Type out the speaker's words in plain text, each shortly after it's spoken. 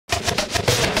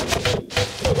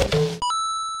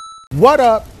What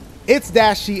up? It's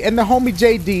Dashie and the homie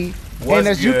JD. And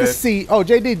as you can see, oh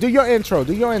JD, do your intro.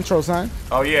 Do your intro, son.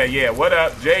 Oh yeah. What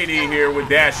up? JD here with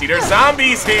Dashie. There's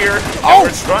zombies here. Oh,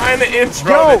 we're trying to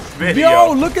intro this video.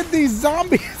 Yo, look at these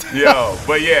zombies. Yo,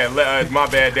 but yeah, my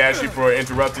bad, Dashie, for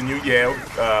interrupting you.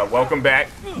 Yeah, welcome back.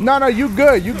 No, you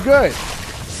good. You good.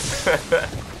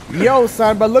 Yo,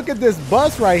 son, but look at this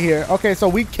bus right here. Okay, so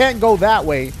we can't go that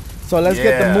way. So let's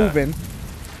get them moving.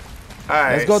 All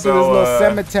right, let's go through this little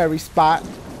cemetery spot.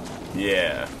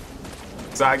 Yeah.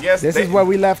 So I guess this is where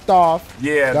we left off.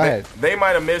 Yeah, go ahead. They might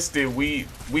have missed it. We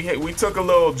took a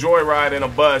little joyride in a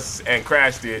bus and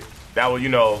crashed it. That was,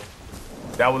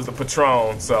 that was the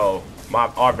Patron. So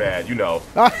our bad,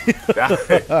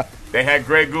 They had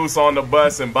Grey Goose on the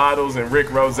bus and bottles, and Rick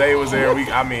Rose was there.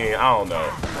 I don't know.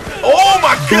 Oh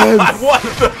my God! What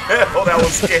the hell? That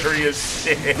was scary as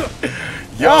shit.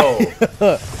 Yo.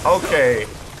 Okay.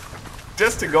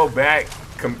 Just to go back.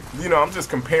 I'm just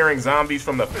comparing zombies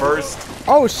from the first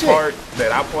part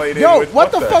that I played in with.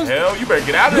 What the hell? You better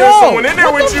get out of there. Someone in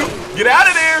there with you. Get out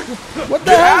of there. What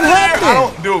the hell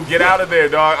happened? Dude, get out of there,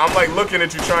 dog. I'm like looking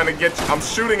at you trying to get you. I'm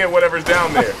shooting at whatever's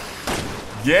down there.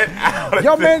 Get out of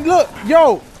there. Yo, man, look.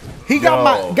 Yo, he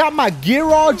got my gear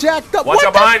all jacked up. Watch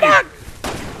out behind you.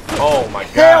 Oh, my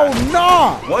Hell God.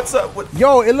 nah. What's up with...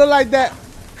 Yo, it look like that.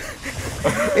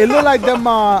 It looked like them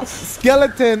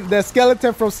the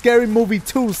skeleton from Scary Movie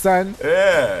 2, son.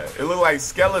 Yeah, it looked like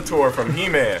Skeletor from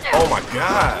He-Man. Oh my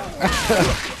God.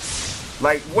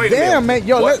 Like, wait a minute. Damn, man.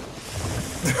 Yo,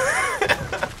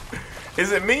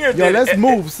 is it me or let's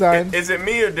move, son. Is it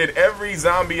me or did every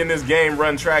zombie in this game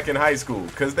run track in high school?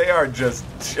 Because they are just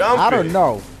jumping. I don't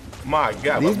know. My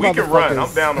God, we can run.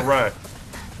 I'm down to run.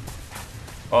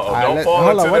 Uh-oh, don't fall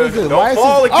into the... Don't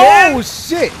fall again! Oh,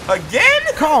 shit! Again?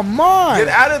 Come on! Get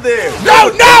out of there! No!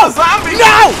 Zombie!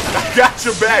 No! I got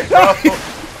your back, bro!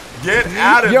 Get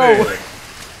out of there!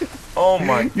 Oh,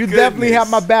 my goodness. You definitely have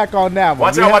my back on that one.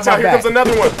 Watch out. Here comes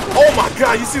another one. Oh, my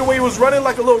God. You see the way he was running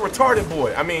like a little retarded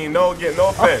boy? I mean, no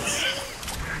offense.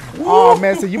 Oh,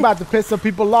 man, so you about to piss some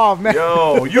people off, man.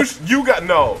 Yo, you got...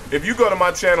 No. If you go to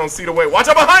my channel and see the way... Watch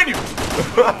out behind you!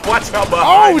 Watch out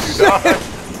behind you, shit. Dog.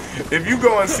 If you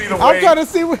go and see the way... I'm trying to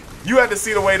see what... You had to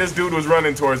see the way this dude was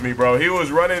running towards me, bro. He was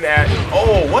running at...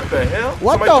 Oh, what the hell?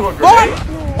 What Somebody the threw a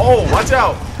grenade? Oh, watch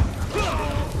out.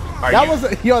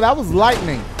 That was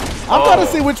lightning. I'm trying to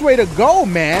see which way to go,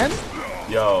 man.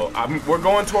 Yo, we're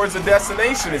going towards the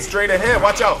destination. It's straight ahead.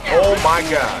 Watch out. Oh, my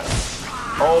God.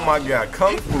 Oh, my God.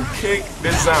 Kung Fu kick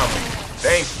this zombie.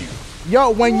 Thank you.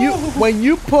 Yo, when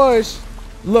you push...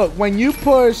 Look, when you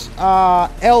push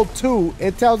L2,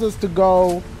 it tells us to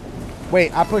go...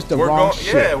 Wait, I pushed the wrong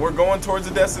shit. Yeah, we're going towards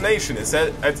the destination. It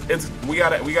said we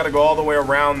gotta go all the way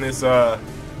around this. I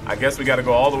guess we gotta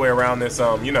go all the way around this.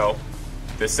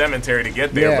 This cemetery to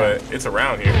get there, but it's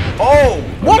around here. Oh,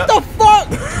 what the fuck?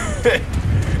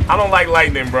 I don't like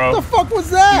lightning, bro. What the fuck was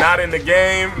that? Not in the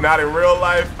game, not in real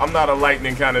life. I'm not a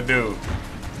lightning kind of dude.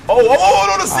 Oh,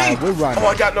 no, the sea. We're running. Oh,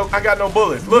 I got no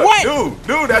bullets. Look, what?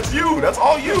 dude, that's you. That's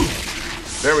all you.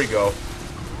 There we go.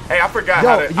 Hey, I forgot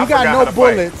how to. You got no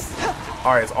bullets.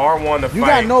 All right, it's R1 to fight. You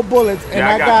got no bullets, and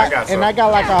I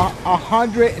got like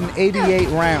 188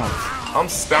 rounds. I'm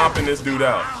stomping this dude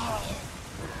out.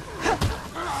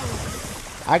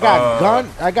 I got gun.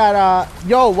 I got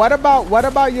Yo, what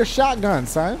about your shotgun,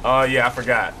 son? Yeah, I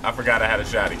forgot I had a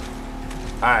shotty.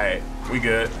 All right, we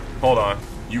good. Hold on.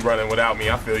 You running without me?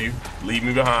 I feel you. Leave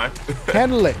me behind.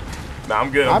 Handle it. Nah,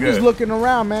 I'm good. I'm just looking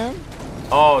around, man.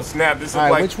 Oh snap! This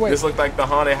looked like the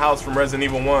haunted house from Resident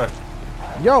Evil 1.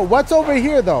 Yo, what's over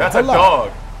here though? That's a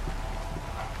dog.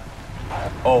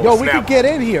 Oh, yo, we can get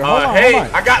in here. Hold on.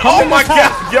 I got. Oh my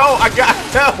God! Yo, I got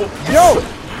help. Yo.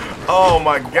 Oh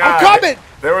my God! I'm coming.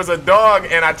 There was a dog,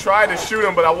 and I tried to shoot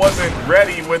him, but I wasn't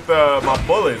ready with my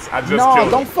bullets. I just killed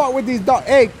him. Don't fuck with these dogs.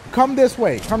 Hey, come this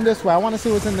way. Come this way. I want to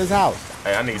see what's in this house.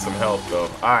 Hey, I need some help though.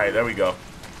 All right, there we go.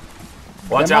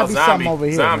 Watch out, zombie! Over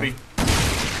here, zombie! All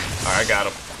right, I got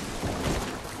him.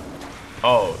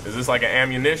 Oh, is this like an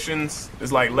ammunitions?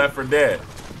 It's like Left 4 Dead.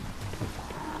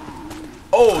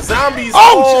 Oh, zombies!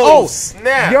 Oh,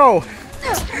 snap! Yo,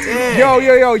 damn.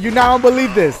 yo! You not gonna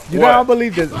believe this. You not gonna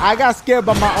believe this. I got scared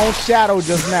by my own shadow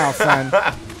just now, son.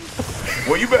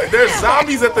 Well, there's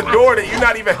zombies at the door that you're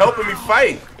not even helping me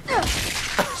fight.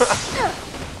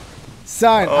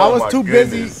 Son, I was too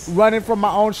busy running from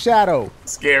my own shadow.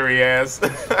 Scary ass.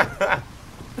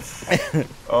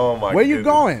 Oh my! Where you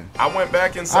going? I went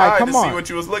back inside to see what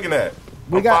you was looking at.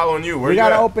 I'm following you. Where you at? We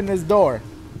gotta open this door.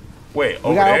 Wait, over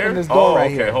there? We gotta open this door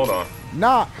right here. Okay, hold on.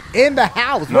 Nah, in the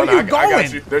house. No, Where you going? I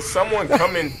got you. There's someone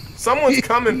coming. Someone's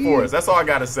coming for us. That's all I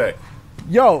gotta say.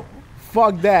 Yo,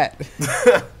 Fuck that.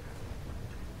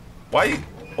 Why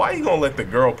you gonna let the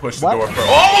girl push the What? door first?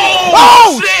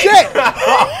 Oh, shit!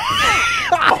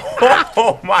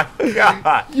 Oh my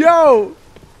god. Yo.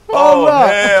 Oh, Hold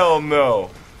up. hell no.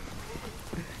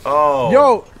 Oh.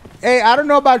 Yo, hey, I don't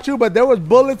know about you, but there was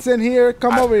bullets in here.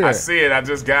 Come over here. I see it. I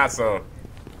just got some.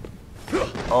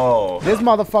 Oh. This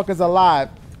motherfucker's alive.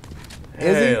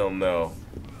 Is he? Hell no.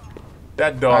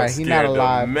 That dog Alright, he not scared the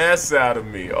alive. mess out of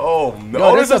me. Oh no. Yo,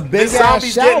 Oh, this this a big this ass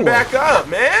zombie's getting shower. back up,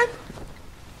 man.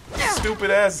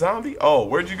 Stupid ass zombie. Oh,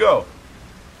 where'd you go?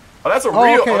 Oh, that's a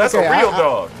real. okay, oh, that's okay. a real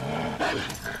dog.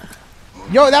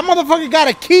 Yo, that motherfucker got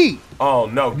a key. Oh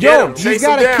no, get Yo, him! he's Chase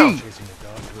got him a down! key.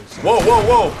 Whoa, whoa,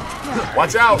 whoa!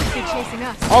 Watch out! They're chasing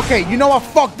us. Okay, you know what?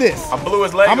 Fuck this. I blew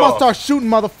his leg I'm gonna off. start shooting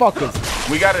motherfuckers.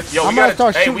 We gotta, yo, I'm we gonna gotta,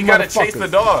 start hey, we shooting gotta chase the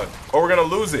motherfuckers. dog, or we're gonna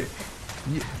lose it.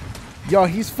 Yo,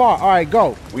 he's far. All right,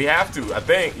 go. We have to, I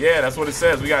think. Yeah, that's what it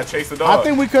says. We gotta chase the dog. I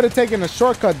think we could have taken a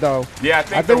shortcut though. Yeah, I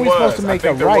think there we're was. supposed to make I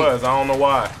think a there right. was. I don't know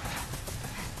why.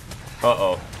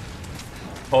 Uh-oh.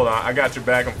 Hold on, I got your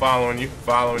back. I'm following you.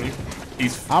 Following you.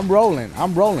 I'm rolling.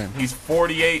 I'm rolling. He's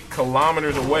 48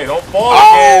 kilometers away. Don't fall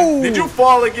Oh! again. Did you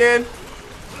fall again?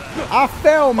 I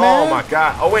fell, man. Oh my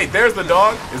god. Oh wait, there's the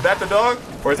dog. Is that the dog?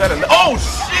 Or is that a? Oh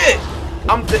shit!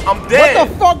 I'm dead.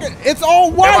 What the fuck? It's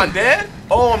all white. Am I dead?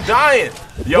 Oh, I'm dying.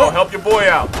 Yo, What? help your boy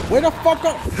out. Where the fuck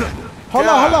up? Hold God.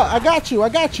 on, hold on. I got you. I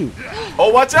got you.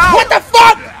 Oh, watch out. What the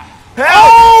fuck? Help!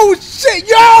 Oh shit,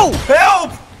 yo,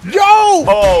 Help! yo.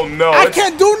 Oh no. I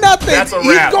can't do nothing. That's a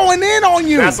He's wrap. going in on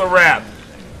you. That's a wrap.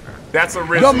 That's a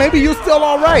risk. Yo, maybe you still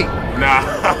all right.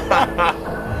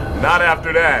 Nah. Not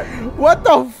after that. What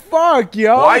the fuck,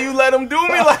 yo? Why you let him do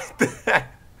me like that?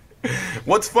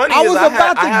 What's funny I is was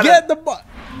about to get the.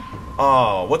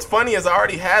 Oh, what's funny is I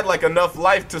already had like enough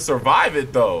life to survive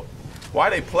it though. Why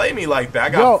they play me like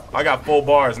that? I got full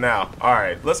bars now. All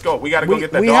right, let's go. We gotta go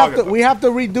get that dog. We have to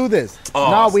redo this. Oh,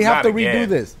 no, we have not to again. redo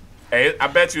this. Hey, I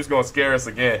bet you it's gonna scare us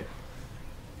again.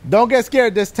 Don't get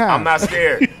scared this time. I'm not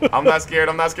scared. I'm not scared.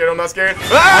 I'm not scared. I'm not scared.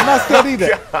 I'm not scared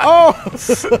either.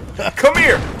 Oh, Come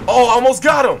here. Oh, I almost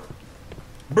got him.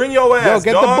 Bring your ass,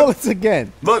 yo, get dog. the bullets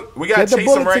again. Look, we gotta Get the chase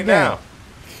him bullets right again. now.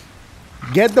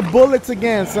 Get the bullets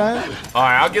again, son. All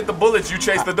right, I'll get the bullets. You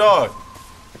chase the dog.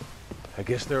 I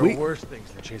guess there are worse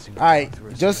things than chasing. All right,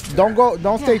 just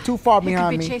don't stay too far He could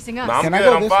behind be me. chasing us. No, I'm Can I good.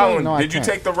 go I'm this way? following. No, I Did you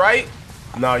can't. take the right?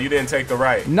 No, you didn't take the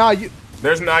right. No, you,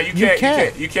 There's not. You can't.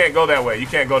 can't. You can't go that way. You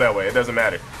can't go that way. It doesn't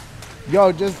matter.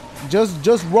 yo,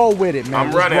 just roll with it, man. I'm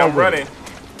Just running. roll I'm with running. it.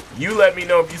 You let me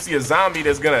know if you see a zombie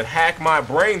that's gonna hack my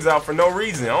brains out for no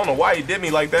reason. I don't know why he did me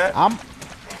like that.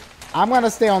 I'm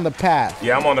gonna stay on the path.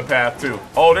 Yeah, I'm on the path too.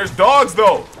 Oh, there's dogs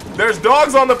though. There's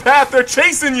dogs on the path. They're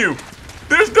chasing you.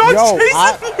 There's dogs Yo,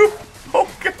 chasing you. Oh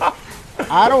god.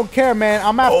 I don't care, man.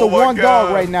 I'm after Oh my one God.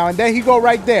 dog right now, and then he go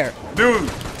right there. Dude,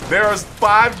 there's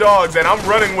 5 dogs and I'm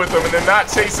running with them and they're not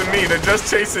chasing me. They're just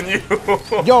chasing you.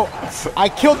 Yo, I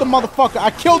killed the motherfucker. I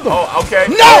killed him. Oh, okay.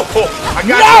 No! Oh, I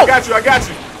got No! you. I got you. I got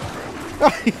you.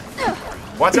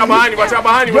 Watch out behind you. Watch out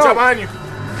behind you. Watch Yo, out behind you.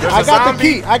 There's I a got zombie.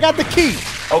 the key. I got the key.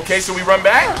 Okay, so we run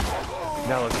back.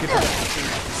 Now let's get to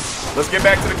the Let's get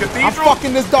back to the I'm cathedral.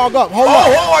 fucking this dog up. Hold Oh, on.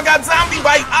 oh, I got zombie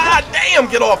bite. Ah, damn.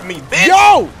 Get off me, bitch.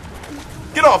 Yo,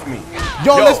 Get off me.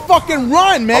 yo, let's fucking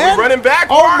run, man. Are we running back?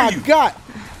 Oh Where are my you? god.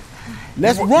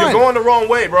 Let's You're run. going the wrong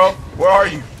way, bro. Where are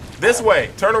you? This way.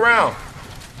 Turn around.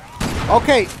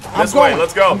 Okay, I'm This way, going.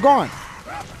 let's go. I'm going.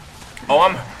 Oh,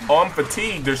 I'm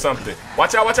fatigued or something.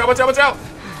 Watch out, watch out, watch out, watch out.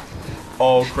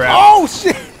 Oh, crap. Oh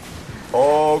shit.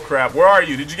 Oh, crap. Where are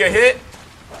you? Did you get hit?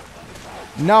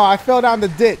 No, I fell down the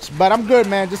ditch, but I'm good,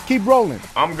 man. Just keep rolling.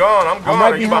 I'm gone. I'm gone.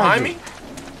 right Are you behind behind you.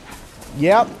 me?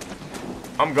 Yep.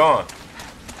 I'm gone.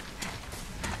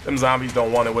 Them zombies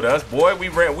don't want it with us. Boy, we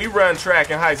run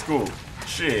track in high school.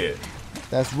 Shit.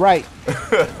 That's right.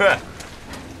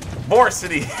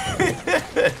 Varsity.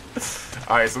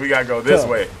 All right, so we gotta go this Huh.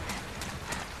 way.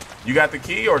 You got the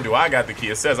key, or do I got the key?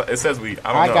 It says we. I don't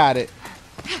know. I got it.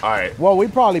 All right. Well, we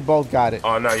probably both got it.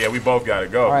 Oh no, yeah, we both got to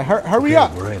go. All right, hurry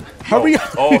up. We're in. Hurry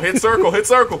up. Oh, hit circle, hit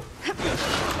circle.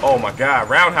 Oh my God,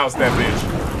 roundhouse that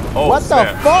bitch. Oh, What the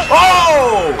snap. fuck?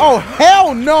 Oh! Oh,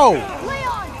 hell no.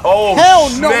 Leon! Oh, Hell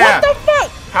no. snap. What the fuck?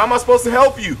 How am I supposed to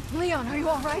help you? Leon, are you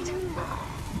all right?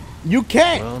 You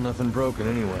can't. Well, nothing broken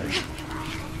anyway.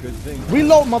 Good thing.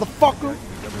 Reload, motherfucker.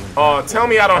 Tell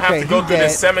me I don't have Okay, to go he through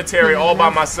this dead. cemetery all by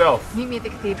myself. Meet me at the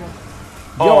cathedral.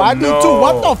 Yo, Oh, I do no. too.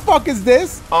 What the fuck is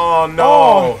this? Oh no.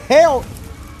 Oh, hell.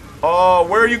 Oh,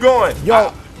 where are you going?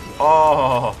 Yo.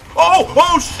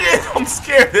 Oh shit! I'm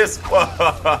scared as fuck.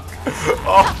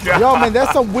 Oh god. Yo, man, there's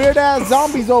some weird ass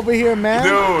zombies over here, man.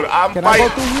 Dude, I'm Can I go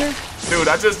fighting. through here? Dude,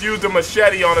 I just used a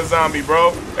machete on a zombie,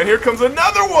 bro. And here comes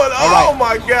another one. Oh,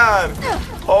 my God.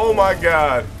 Oh, my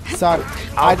God. Sorry.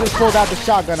 I just pulled out the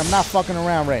shotgun. I'm not fucking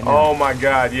around right now. Oh, my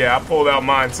God. Yeah, I pulled out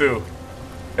mine, too.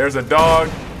 There's a dog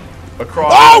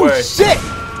across the way. Oh, shit.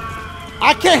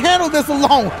 I can't handle this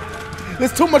alone.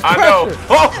 There's too much pressure. I know.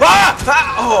 Oh,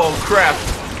 crap.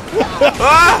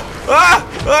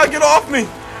 Get off me.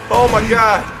 Oh, my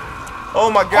God. Oh,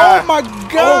 my God. Oh, my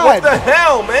God. Oh, what the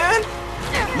hell, man?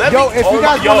 If you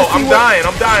guys yo, I'm dying.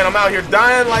 I'm out here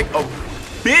dying like a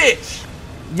bitch.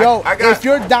 Yo, if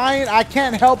you're dying, I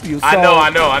can't help you. So. I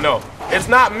know. It's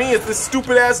not me. It's this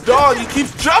stupid ass dog. He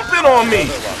keeps jumping on me.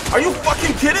 Are you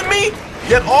fucking kidding me?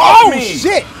 Get off me. Oh,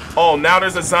 shit. Oh, now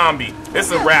there's a zombie. This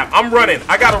is a wrap. I'm running.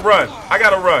 I gotta run.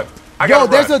 Yo,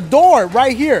 there's a door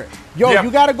right here. Yo, Yeah.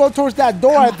 you gotta go towards that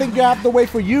door. I think you have to wait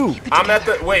for you. I'm at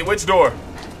the. Wait, which door?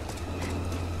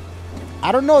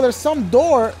 I don't know. There's some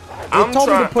door. I'm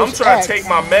trying to take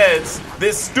my meds.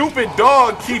 This stupid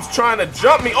dog keeps trying to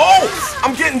jump me. Oh,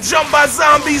 I'm getting jumped by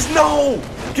zombies. No,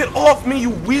 get off me, you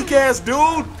weak ass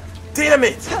dude. Damn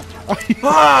it.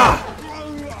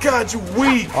 God, you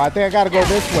weak. Oh, I think I gotta go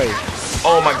this way.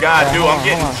 Oh my God, dude, I'm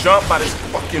getting hold on. jumped by this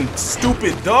fucking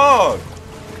stupid dog.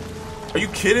 Are you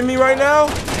kidding me right now?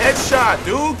 Headshot,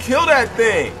 dude. Kill that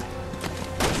thing.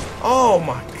 Oh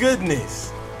my goodness.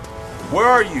 Where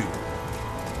are you?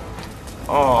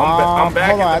 Oh, I'm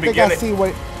back hold on. at the beginning. I think I see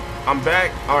what. I'm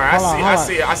back. All right,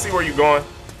 I see where you're going.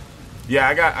 Yeah,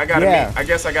 I gotta meet. I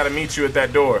guess I gotta meet you at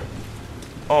that door.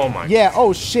 Oh my. Yeah.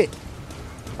 Oh shit.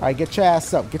 All right, get your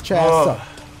ass up. Get your ass up.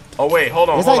 Oh wait, hold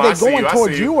on. It's hold like on. they're going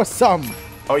towards you or something.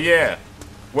 Oh yeah.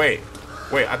 Wait.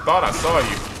 I thought I saw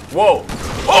you. Whoa.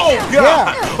 Oh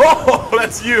God. Yeah. Oh,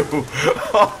 that's you.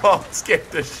 Oh, scared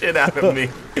the shit out of me.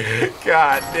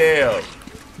 God damn.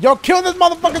 Yo, kill this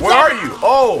motherfucker. Where are you?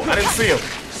 Oh, I didn't see him.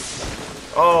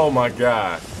 Oh my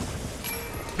God.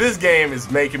 This game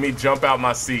is making me jump out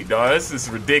my seat, dog. This is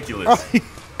ridiculous.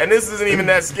 And this isn't even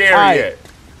that scary yet.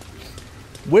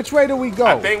 Which way do we go?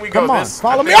 I think we go Come on, this.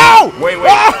 follow me. Oh! Wait.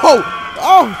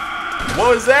 Oh!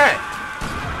 What was that?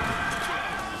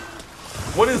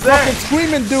 What is that? Fucking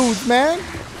screaming dudes, man.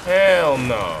 Hell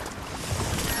no.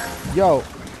 Yo.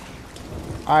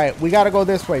 Alright, we gotta go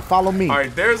this way. Follow me.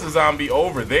 Alright, there's a zombie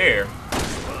over there.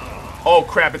 Oh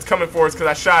crap, it's coming for us because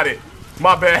I shot it.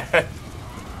 My bad.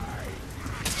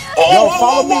 Oh, Yo,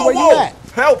 follow me. Where you at?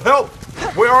 Help.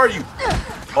 Where are you?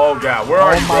 Oh God, where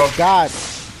are you, bro? Oh my God.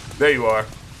 There you are.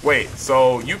 Wait,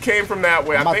 so you came from that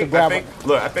way. I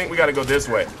think we gotta go this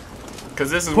way. Cause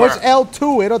this is Push where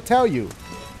L2, it'll tell you.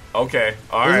 Okay.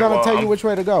 Alright. It's gonna tell you which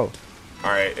way to go.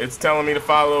 Alright, it's telling me to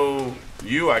follow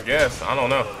you, I guess. I don't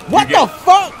know. What the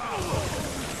fuck?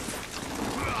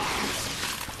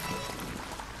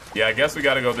 Yeah, I guess we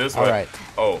gotta go this way. Alright.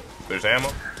 Oh, there's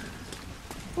ammo?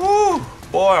 Woo!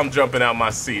 Boy, I'm jumping out my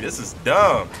seat. This is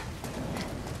dumb.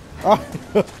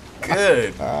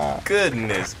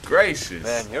 Goodness gracious.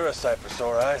 Man, you're a sight for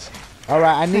sore eyes.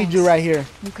 Alright, I need you right here.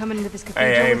 You coming into this cathedral?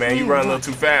 Hey, with man, me you or run a what?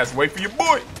 little too fast. Wait for your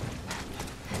boy.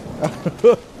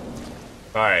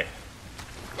 Alright.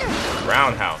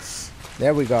 Roundhouse.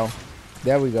 There we go.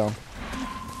 That's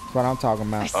what I'm talking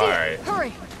I about. see Alright. it.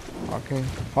 Hurry. Okay.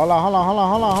 Hold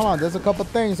on. There's a couple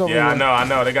things over here. Yeah, I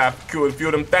know. They got a few of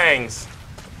them things.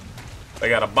 They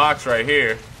got a box right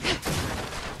here.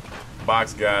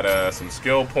 Box got some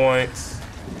skill points.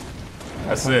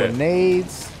 That's Some it.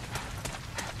 grenades.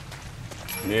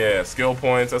 Yeah, skill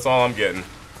points. That's all I'm getting.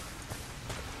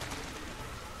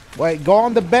 Wait, go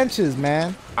on the benches,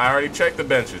 man. I already checked the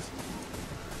benches.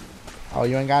 Oh,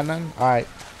 you ain't got nothing? Alright.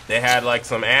 They had like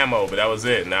some ammo, but that was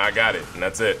it. Now I got it, and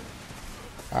that's it.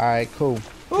 Alright, cool.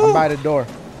 I'm by the door.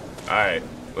 Alright,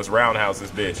 let's roundhouse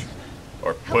this bitch.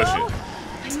 Or push Hello? it.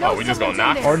 I know Oh, we just gonna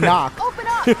someone's in knock? Or there. knock. Open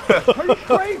up. Are you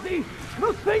crazy?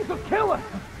 Those things will kill us.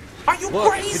 Are you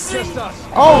Look, crazy? it's just us.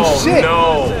 Oh, shit.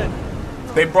 No.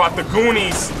 They brought the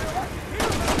Goonies.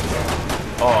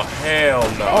 Oh, hell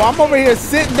no. Oh, I'm over here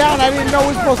sitting down. I didn't know we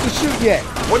were supposed to shoot yet.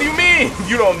 What do you mean?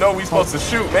 You don't know we supposed to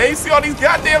shoot, man. You see all these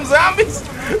goddamn zombies?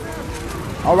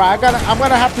 Alright, I'm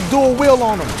gonna have to dual wheel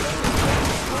on them.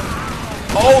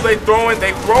 Oh, they throwing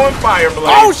fire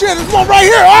blades. Oh shit, there's one right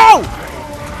here. Oh!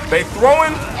 They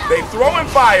throwing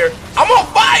fire. I'm on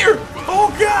fire. Oh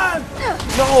God.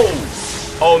 No.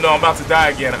 Oh no, I'm about to die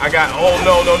again.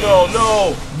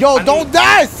 No. Yo, don't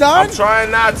die, son. I'm trying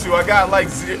not to. I got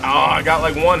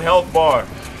like 1 health bar.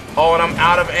 Oh, and I'm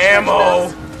out of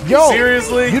ammo. Yo,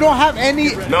 seriously? You don't have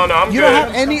any. No, I'm good. You don't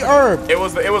have any herb. It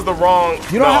was the wrong.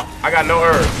 You don't no, have. I got no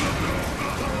herbs.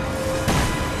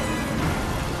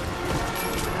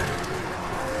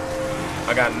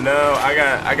 I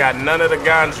got none of the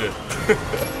ganja.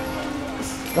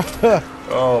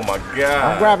 Oh my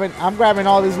god. I'm grabbing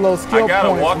all these little skill I got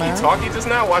points, a walkie-talkie just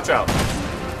now. Watch out.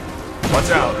 Watch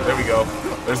out. There we go.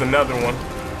 There's another one.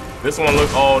 This one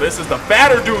looks. Oh, this is the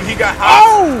fatter dude. He got hops.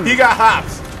 Oh! He got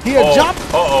hops. He a jump.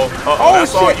 Uh-oh. Oh,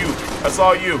 That's all shit. you. That's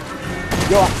all you.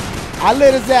 Yo, I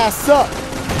lit his ass up.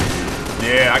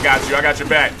 Yeah, I got you. I got your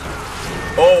back.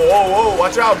 Oh.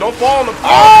 Watch out. Don't fall on the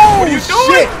floor. Oh, what are you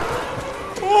shit. doing?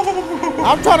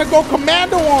 I'm trying to go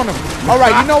commando on him. All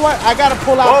right, you know what? I gotta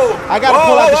pull out. Whoa. I gotta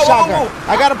pull out the Whoa. shotgun.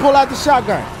 I gotta pull out the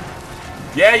shotgun.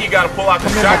 Yeah, you gotta pull out the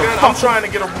shotgun. I'm trying to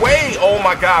get away. Oh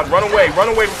my god. Run away. Run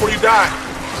away before you die.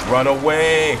 Run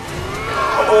away.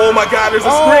 Oh my god, there's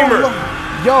a screamer.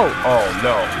 Yo. Oh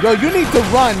no. Yo, you need to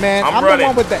run, man. I'm running. the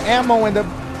one with the ammo and the.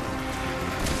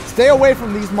 Stay away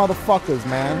from these motherfuckers,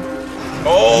 man.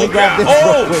 Oh, Let me grab god. this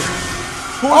real Oh, quick.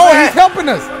 who's Oh, that? he's helping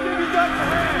us.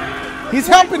 He's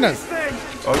helping us.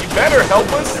 Oh, you better help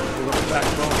us.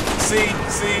 See.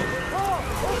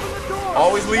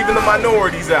 Always leaving the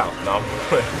minorities out. No, I'm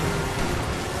playing.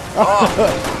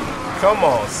 Oh, come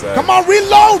on, son. Come on,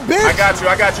 reload, bitch. I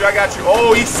got you.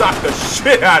 Oh, he socked the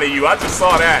shit out of you. I just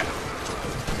saw that.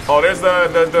 Oh, there's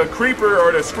the creeper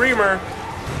or the screamer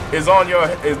is on your.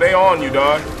 Is they on you,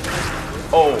 dog?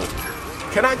 Oh,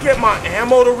 can I get my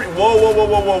ammo to? Whoa.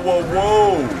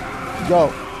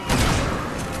 Yo.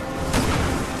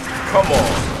 Come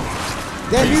on.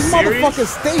 Damn, these serious?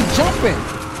 motherfuckers stay jumping.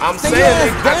 I'm Stay saying,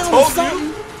 your ass I down or told something.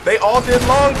 you, they all did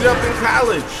long jump in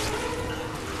college.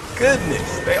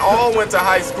 Goodness, they all went to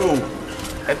high school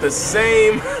at the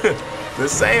same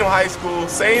high school,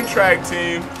 same track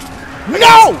team.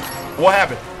 No! What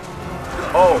happened?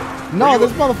 Oh. No,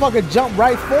 this motherfucker jumped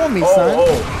right for me, son.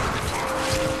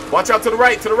 Oh. Watch out to the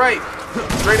right. Straight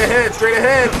ahead.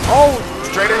 Oh.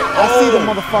 Straight ahead. I see the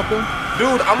motherfucker.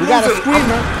 Dude, We got a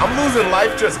screamer. I'm losing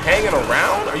life just hanging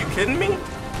around. Are you kidding me?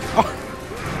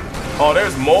 Oh,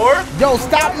 there's more? Yo,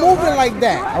 stop moving like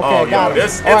that. Okay, got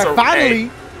it. All right, finally.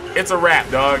 Hey, it's a wrap,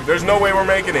 dog. There's no way we're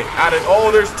making it.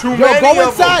 There's too many Yo, go of them.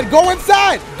 inside. Go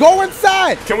inside. Go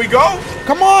inside. Can we go?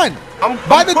 Come on. I'm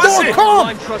By the door, pushing. come.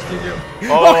 I'm trusting you.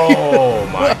 Oh,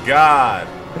 my God.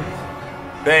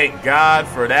 Thank God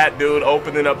for that dude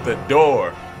opening up the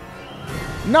door.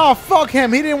 No, fuck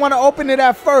him. He didn't want to open it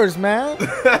at first, man.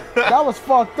 That was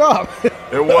fucked up.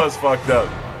 It was fucked up.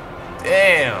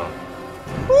 Damn.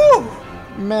 Woo.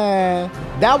 Man,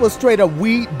 that was straight up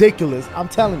ridiculous. I'm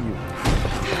telling you.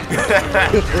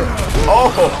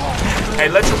 Oh, hey,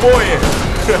 let your boy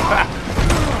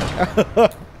in.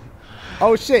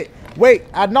 Oh shit! Wait,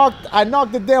 I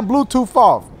knocked the damn Bluetooth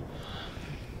off.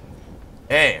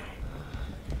 Damn.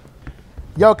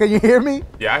 Yo, can you hear me?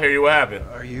 Yeah, I hear you. What happened?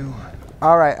 Are you?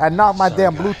 All right, I knocked my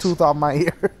damn guys. Bluetooth off my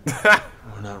ear.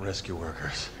 We're not rescue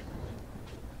workers.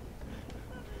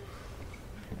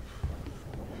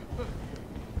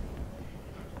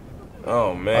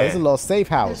 Oh Oh, man. it's a little safe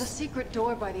There's a house. secret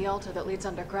door by the altar that leads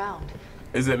underground.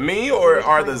 Is it me or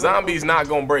are the zombies not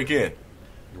gonna break in?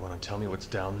 You want to tell me what's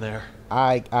down there?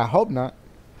 I hope not.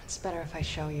 It's better if I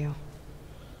show you.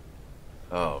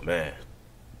 Oh man.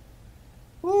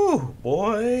 Ooh,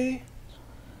 boy.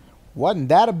 Wasn't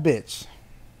that a bitch?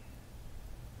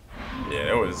 Yeah,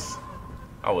 there was.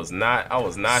 I was not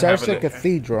Search the having.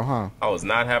 cathedral, huh? I was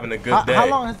not having a good day. How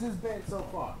long has this been so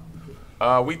far?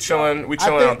 We chilling.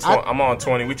 I'm on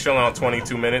 20. We chilling on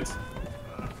 22 minutes.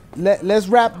 Let's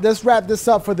wrap this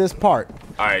up for this part.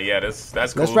 All right, yeah, that's cool.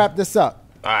 Let's wrap this up.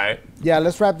 All right. Yeah,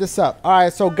 let's wrap this up. All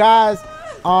right, so guys,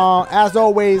 as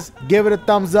always, give it a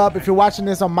thumbs up. If you're watching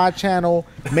this on my channel,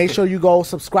 make sure you go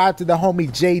subscribe to the homie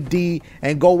JD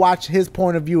and go watch his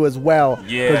point of view as well.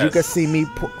 Yes. Because you can see me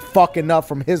fucking up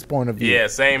from his point of view. Yeah,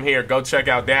 same here. Go check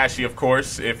out Dashie, of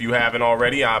course, if you haven't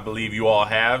already. I believe you all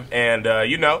have. And,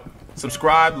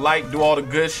 subscribe, like, do all the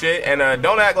good shit. And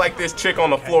don't act like this chick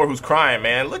on the floor who's crying,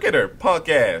 man. Look at her, punk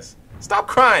ass. Stop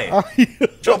crying.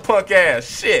 Your punk ass.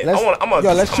 Shit.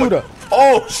 Let's shoot her.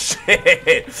 Oh,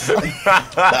 shit.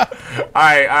 All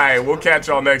right. We'll catch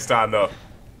y'all next time, though.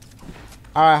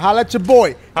 All right, holla at your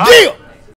boy. Huh? Deal.